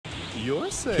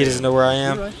You're saying He doesn't know where I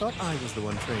am. I thought I was the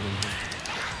one training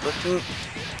him.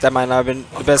 That might not have been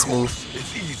the best move.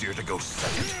 It's easier to go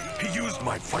second. He used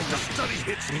my fight to study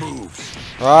his moves.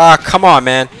 Ah, come on,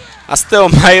 man. I still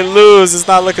might lose. It's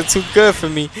not looking too good for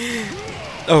me.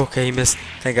 Okay, he missed.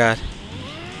 Thank God.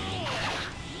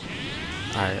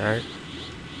 Alright, alright.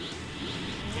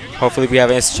 Hopefully we have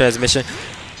an instant transmission.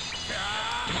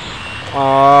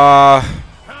 I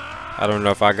don't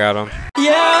know if I got him.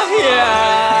 Yeah.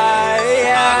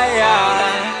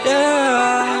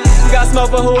 You got smoke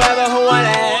for whoever who want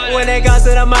it. When it comes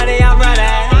to the money, I'm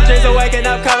running. Dreams are waking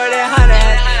up covered in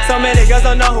honey. So many girls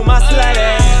don't know who my slut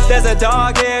is. There's a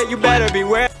dog here, you better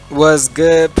beware. What's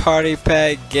good, Party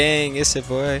Pack Gang? It's your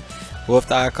boy Wolf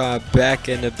the Icon back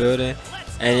in the building.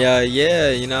 And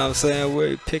yeah, you know what I'm saying,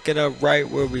 we're picking up right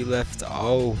where we left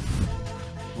off.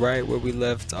 Right where we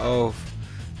left off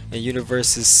in Universe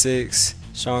 6,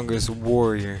 Strongest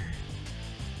Warrior.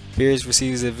 Beers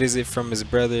receives a visit from his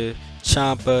brother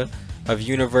Champa of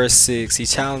Universe 6. He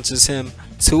challenges him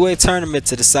to a tournament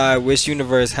to decide which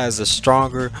universe has the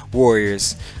stronger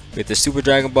warriors. With the Super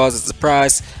Dragon Balls as a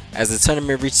surprise, as the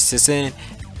tournament reaches its end,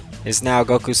 it's now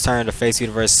Goku's turn to face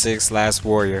Universe 6 Last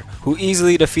Warrior, who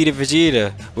easily defeated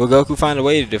Vegeta. Will Goku find a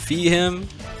way to defeat him?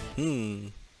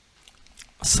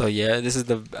 So yeah, this is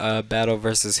the battle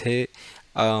versus hit.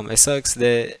 It sucks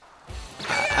that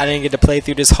I didn't get to play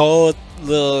through this whole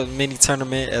little mini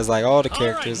tournament as like all the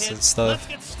characters and stuff.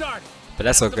 But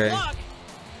that's okay. At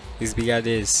least we got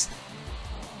this.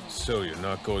 So you're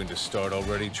not going to start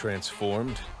already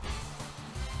transformed?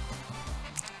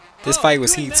 This fight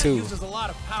was heat too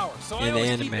in the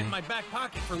anime.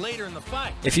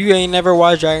 If you ain't never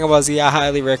watched Dragon Ball Z, I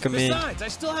highly recommend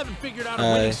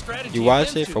you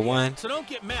watch it for one,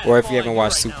 or if you haven't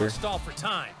watched Super.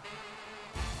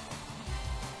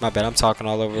 My bad, I'm talking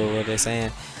all over what they're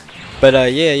saying. But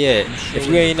yeah. If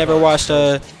you ain't never watched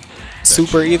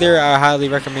Super either, I highly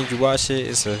recommend you watch it.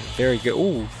 It's a very good.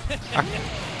 Ooh,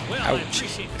 ouch.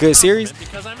 Good series.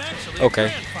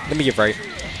 Okay, let me get right.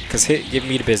 Cause Hit give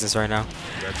me the business right now.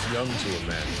 That's young to a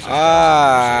man.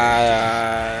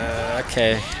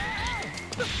 Okay.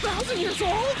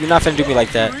 You're not finna do me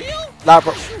like that. Nah,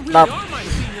 bro. Nah.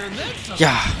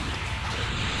 Yeah.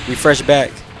 Refresh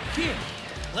back.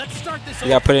 We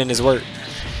gotta put in his work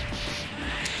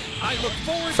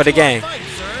for the game.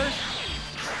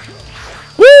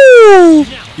 Woo!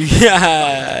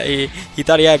 Yeah. He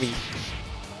thought he had me.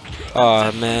 Oh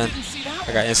man.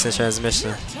 I got instant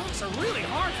transmission.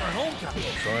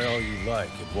 Try all you like,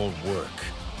 it won't work.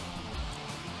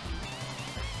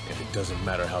 And it doesn't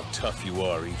matter how tough you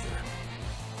are either.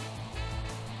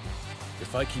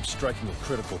 If I keep striking at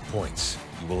critical points,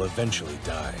 you will eventually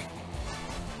die.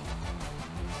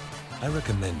 I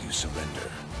recommend you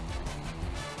surrender.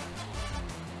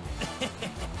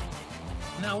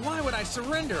 Now why would I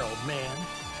surrender, old man?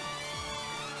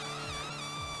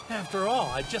 After all,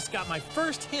 I just got my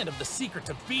first hint of the secret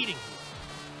to beating you.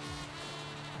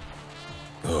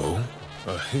 Oh,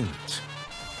 a hint.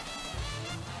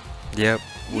 Yep,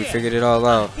 we figured it all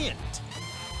out. Hint.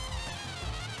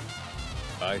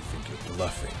 I think you're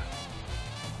bluffing.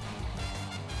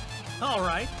 All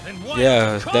right, then why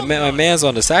Yeah, my man's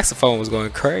on the saxophone was going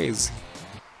crazy.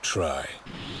 Try.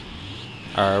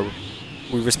 Alright,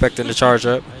 we respecting the charge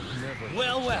up.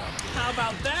 Well, how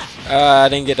about that? I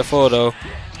didn't get the full though.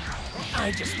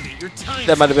 I just beat your time.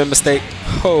 That might have been a mistake.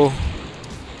 Oh.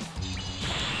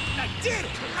 I did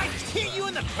it! I just hit you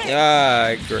in the face!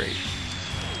 Ah, great.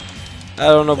 I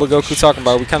don't know what Goku talking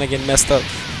about. We kind of getting messed up.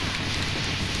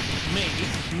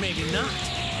 Maybe not.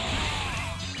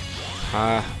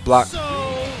 Block. So,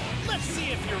 let's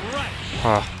see if you're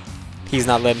right. He's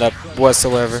not letting up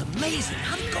whatsoever. Amazing.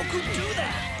 How did Goku do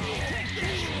that?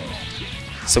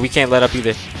 So we can't let up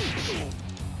either.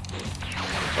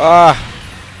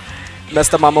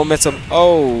 Messed up my momentum.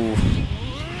 Oh.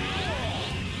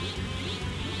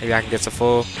 Maybe I can get to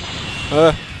full.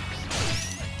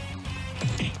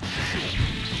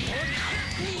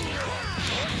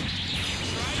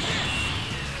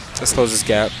 Let's close this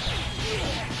gap.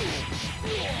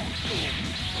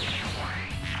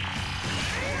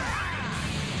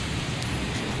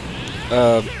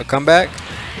 A comeback?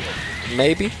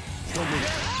 Maybe?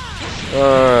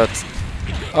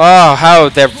 Oh, how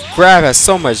that grab has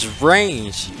so much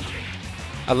range.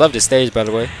 I love this stage, by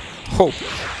the way. Oh.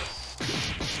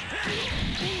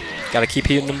 Gotta keep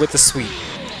hitting them with the sweep.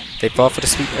 They fall for the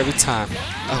sweep every time.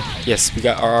 Oh, yes, we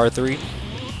got our R3.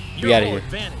 We out of here. Your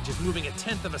advantage is moving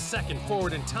 1/10 of a second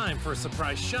forward in time for a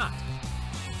surprise shot.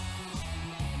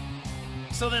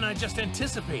 So then I just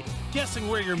anticipated, guessing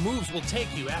where your moves will take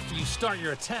you after you start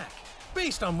your attack.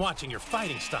 based on watching your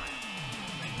fighting style.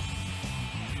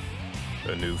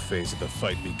 A new phase of the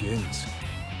fight begins.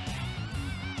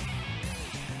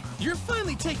 You're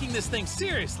finally taking this thing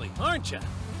seriously, aren't you?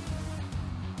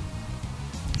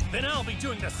 Then I'll be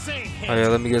doing the same. Oh yeah,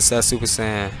 let me get that Super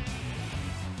Saiyan.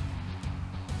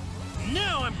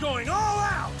 Now I'm going all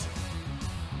out.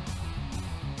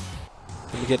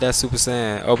 Let me get that Super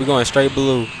Saiyan. Oh, we going straight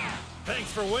blue.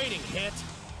 Thanks for waiting, Hit.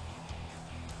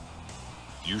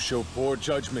 You show poor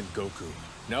judgment, Goku.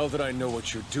 Now that I know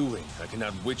what you're doing, I can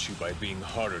outwit you by being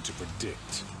harder to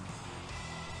predict.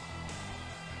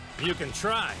 You can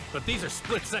try, but these are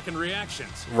split-second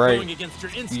reactions. Right. Going against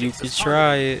your instincts You is can harder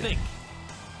try than you it. think.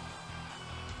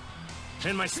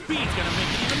 And my speed's gonna make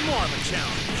it even more of a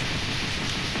challenge.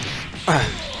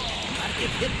 Gotta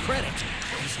give Hit credit.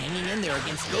 He's hanging in there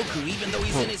against Goku, even though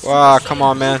he's in his Wow, Super come Saiyan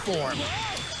on, man. form.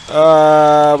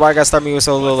 Why I gotta start me with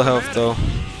so little health though?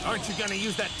 Aren't you gonna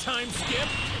use that time skip?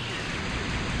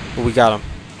 But we got him.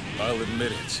 I'll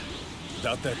admit it.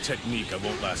 Without that technique, I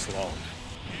won't last long.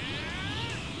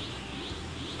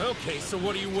 Okay, so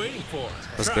what are you waiting for?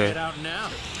 That's Try good. it out now.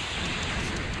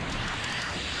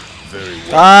 Very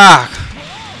well. Ah!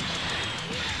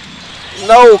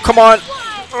 No, come on.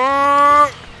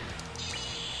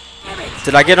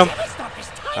 Did I get him?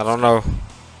 I don't know.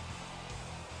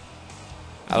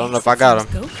 I don't know if I got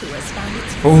him.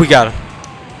 Oh, we got him.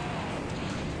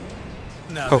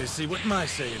 Now Oh. they see what my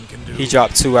Saiyan can do. He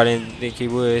dropped 2. I didn't think he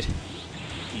would.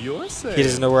 Your Saiyan. He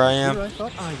doesn't know where I am. I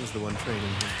thought I was the one training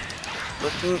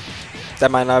him.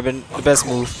 That might not have been the best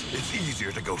move. It's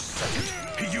easier to go second.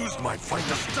 He used my fight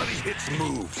to study Hit's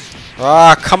moves.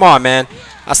 Ah, come on, man.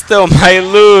 I still might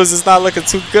lose. It's not looking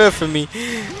too good for me.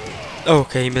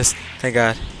 Okay, he missed. Thank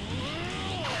God.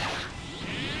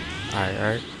 Alright,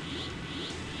 alright.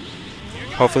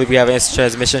 Hopefully we have an instant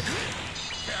transmission.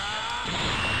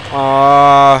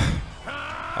 I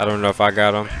don't know if I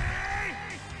got him.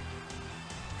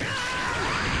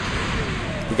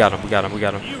 We got him, we got him, we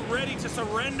got him. You ready to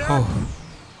surrender? Oh.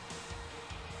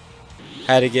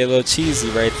 Had to get a little cheesy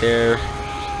right there.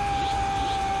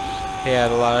 He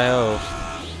had a lot of health.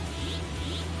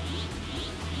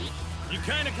 You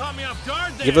kind of caught me off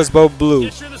guard there. Give us both blue.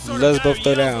 Guess you're the sort of Let us guy both who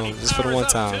throw yells when down. he Just for the powers one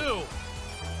up, time. too.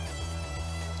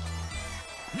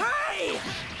 Hey!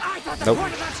 I thought the Nope.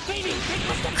 point of that speeding thing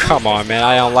was to Come on, man.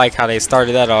 I don't like how they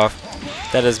started that off.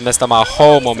 That has messed up my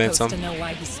whole momentum. To know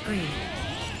why he screamed.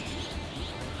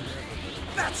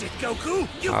 That's it, Goku.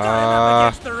 You got him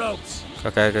up against the ropes.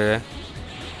 Okay, okay, okay.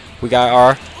 We got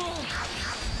R.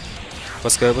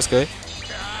 What's good? What's good?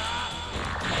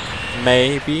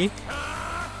 Maybe.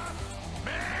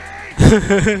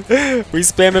 We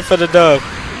spamming for the dub.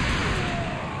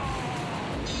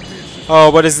 Oh,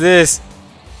 what is this?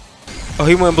 Oh,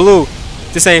 he went blue.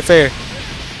 This ain't fair.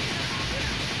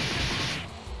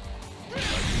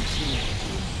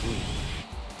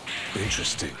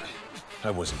 Interesting. I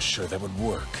wasn't sure that would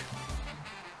work.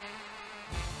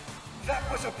 That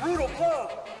was a brutal blow.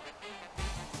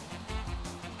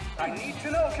 I need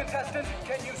to know, contestant,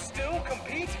 can you still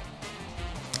compete?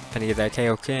 Can you get that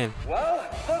Kaioken? Well,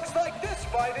 looks like this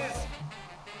fight is...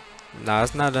 Nah,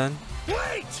 it's not done.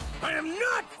 Wait! I am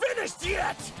not finished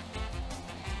yet!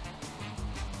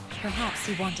 Perhaps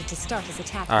he wanted to start his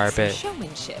attack All right, with some bet.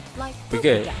 showmanship, like We Goku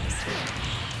good. does.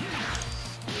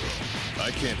 I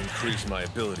can't increase my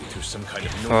ability through some kind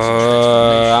of noisy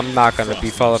transformation. I'm not gonna be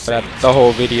following for that the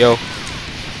whole video.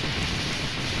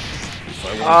 If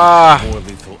I want to be more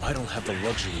lethal, I don't have the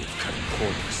luxury of cutting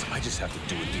corners. I just have to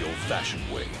do it the old-fashioned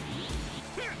way.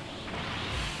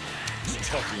 He's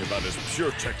talking about his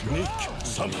pure technique.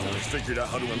 Somehow he figured out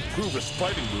how to improve his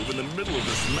fighting move in the middle of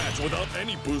this match without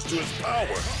any boost to his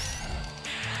power.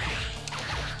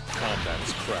 Combat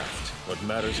is craft. What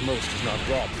matters most is not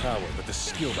raw power, but the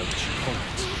skill by which you hone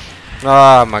it.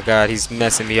 Oh my God, he's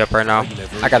messing me up right now.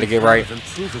 I gotta get right. I've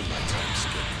improving my time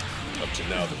skip. Up to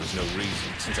now, there was no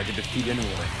reason, since I could defeat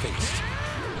anyone I faced.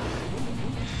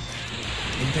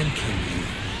 And then came you,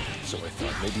 so I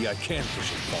thought maybe I can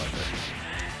push it farther.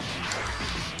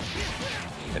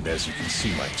 And as you can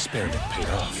see, my experiment paid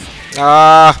off.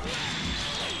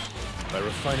 By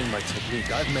refining my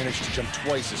technique, I've managed to jump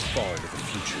twice as far into the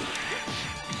future.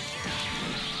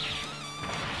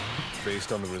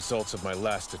 Based on the results of my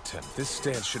last attempt, this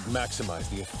stance should maximize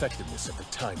the effectiveness of the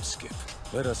time skip.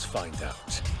 Let us find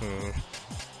out.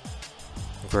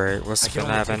 Great, what's I can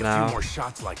gonna only take happen a few now? more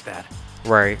shots like that,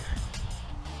 Right.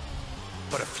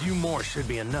 but a few more should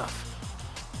be enough.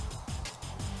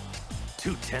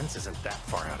 2 tenths isn't that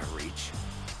far out of reach.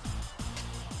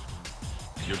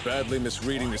 You're badly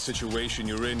misreading the situation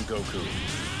you're in, Goku.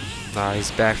 Nah,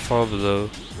 he's back far below.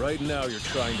 Right now, you're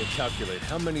trying to calculate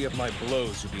how many of my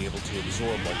blows you'll be able to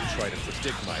absorb while you try to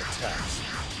predict my attacks.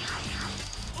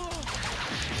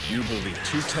 You believe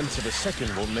 0.2 of a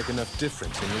second won't make enough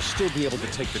difference, and you'll still be able to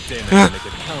take the damage and make a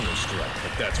counter strike,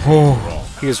 but that's where you're wrong.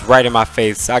 He was right in my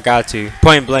face. I got you.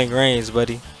 Point blank range,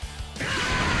 buddy.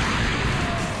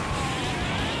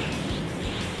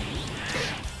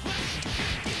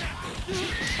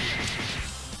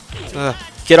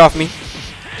 Get off me.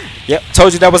 Yep,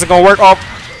 told you that wasn't gonna work. Oh.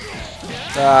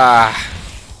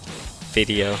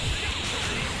 Video.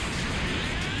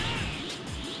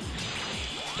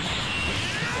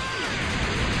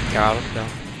 Got him, though.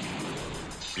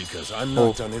 Because I'm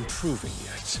not done improving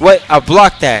yet. What? I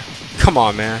blocked that. Come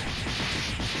on, man.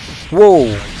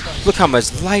 Whoa. Look how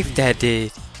much life that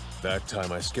did. That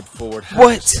time I skipped forward half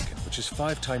a second, which is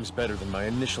 5 times better than my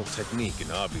initial technique and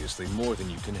obviously more than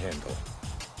you can handle.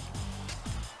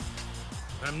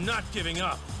 I'm not giving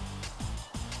up.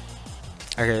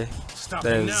 Okay.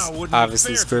 Stopping now wouldn't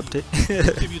obviously be fair scripted.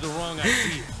 give you the wrong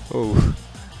idea. Oh.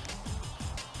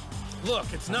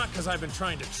 Look, it's not because I've been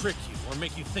trying to trick you or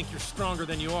make you think you're stronger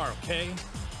than you are, okay?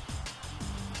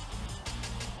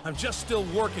 I'm just still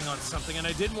working on something, and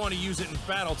I didn't want to use it in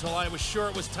battle till I was sure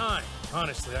it was time.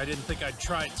 Honestly, I didn't think I'd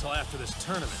try it till after this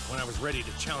tournament, when I was ready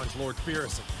to challenge Lord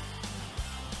Beerus again.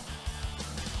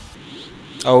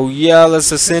 Oh yeah,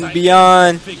 let's ascend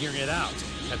beyond. Figuring it out.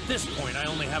 At this point, I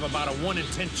only have about a 1 in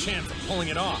 10 chance of pulling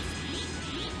it off.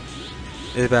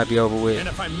 It's about to be over with. And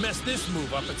if I mess this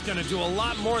move up, it's gonna do a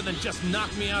lot more than just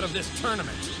knock me out of this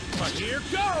tournament. But here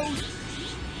goes!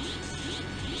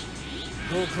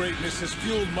 Your greatness has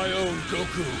fueled my own,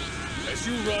 Goku. As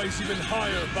you rise even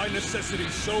higher, by necessity,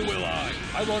 so will I.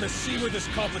 I want to see where this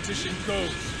competition goes,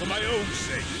 for my own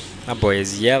sake. My boy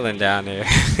is yelling down there.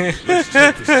 Let's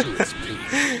take this to its peak.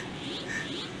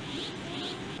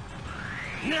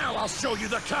 Now I'll show you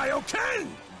the Kaioken!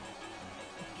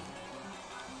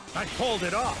 I pulled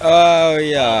it off. Oh The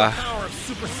yeah. power of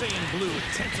Super Saiyan Blue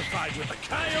intensified with the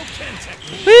Kaioken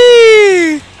technique.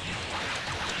 Whee!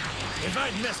 If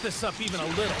I'd messed this up even a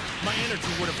little, my energy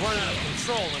would have run out of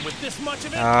control, and with this much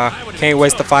of it, I would have can't been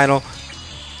waste the toast. final.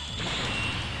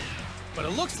 But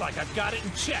it looks like I've got it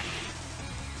in check.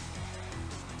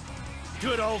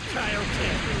 Good old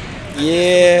Kaioken.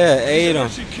 Yeah, ate him.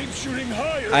 She keeps shooting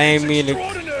higher. I ain't It's mean to.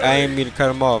 extraordinary. I ain't mean to cut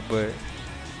him off, but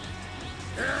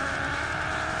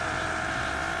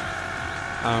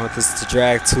I don't want this to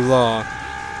drag too long.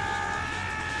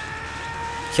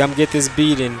 Come get this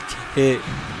beating hit.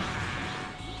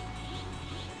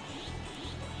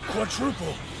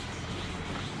 Quadruple.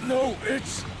 No,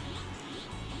 it's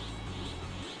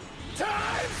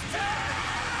Times 10!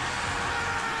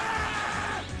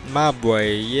 My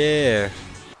boy, yeah.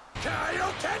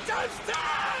 Kaioken times 10!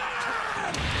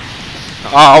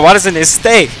 Oh, why doesn't it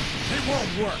stay? It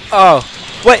won't work. Oh,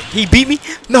 what? He beat me?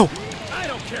 No. I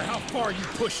don't care how far you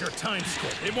push your time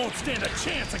skip. It won't stand a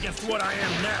chance against what I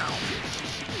am now.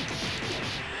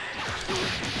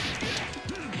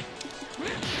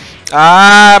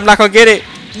 I'm not gonna get it.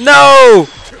 No.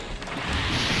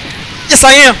 Yes,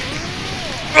 I am.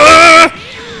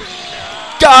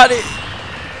 Got it.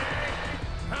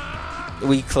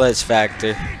 Weak clutch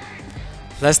factor.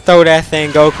 Let's throw that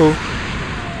thing, Goku.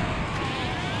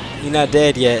 You're not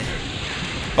dead yet.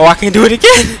 Oh, I can do it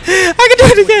again. I can do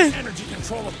it again. Energy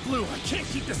control of Blue. I can't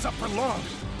keep this up for long.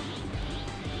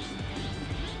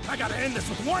 I gotta end this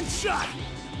with one shot.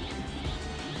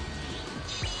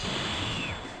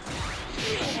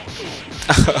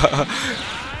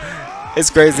 It's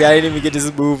crazy. I didn't even get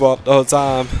this move off the whole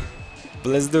time. But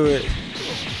let's do it.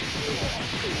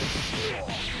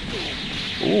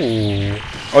 Ooh.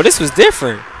 Oh, this was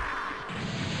different.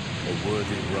 a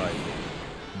worthy rival.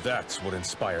 That's what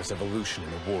inspires evolution in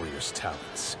a warrior's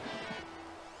talents.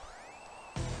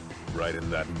 Right in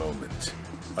that moment,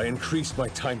 I increased my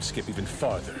time skip even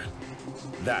farther.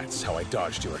 That's how I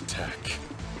dodged your attack.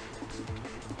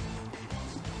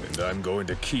 And I'm going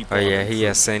to keep Oh on yeah, he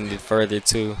ascended further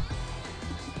too.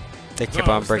 They kept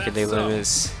on breaking their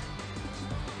limits.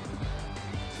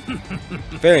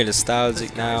 Very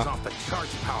nostalgic now.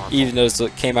 Even though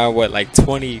it came out what, like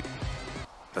 20?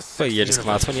 What year just come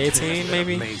out? 2018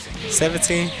 maybe?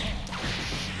 17?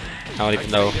 I don't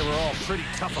even know. They were all pretty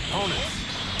tough opponents.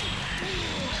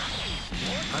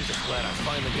 I'm just glad I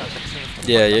finally got the chance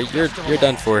to Yeah, you're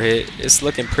done for a hit. It's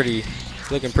looking pretty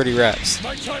raps.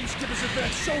 My time skip has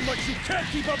advanced so much you can't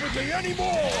keep up with me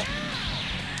anymore!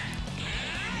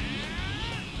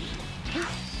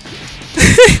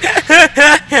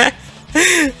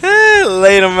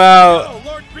 Laid him out. Oh,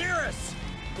 Lord Beerus!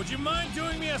 Would you mind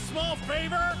doing me a small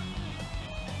favor?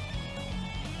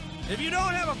 If you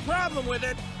don't have a problem with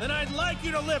it, then I'd like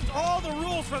you to lift all the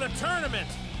rules for the tournament.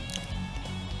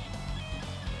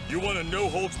 You want a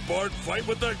no-holds-barred fight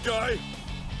with that guy?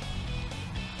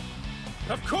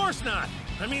 Of course not.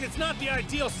 I mean, it's not the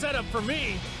ideal setup for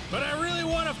me, but I really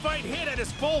want to fight Hit at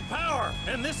his full power,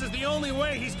 and this is the only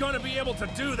way he's going to be able to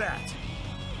do that.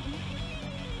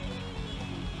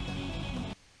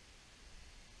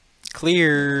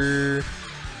 Clear.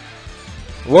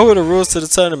 What were the rules to the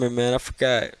tournament, man? I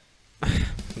forgot.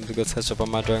 Let me go touch up on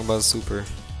my Dragon Ball Super.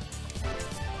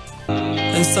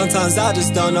 And sometimes I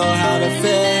just don't know how to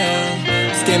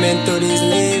feel. Skimming through these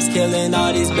leaves, killing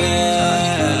all these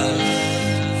bears.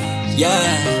 Yeah.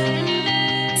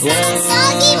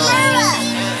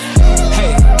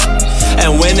 Hey.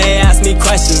 And when they ask me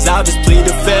questions, I'll just plead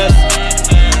the fifth.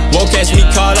 Won't catch me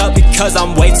caught up because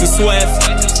I'm way too swift.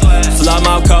 Flood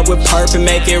my cup with perp and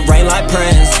make it rain like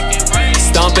Prince.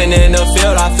 Stomping in the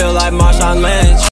field, I feel like Marshawn Lynch.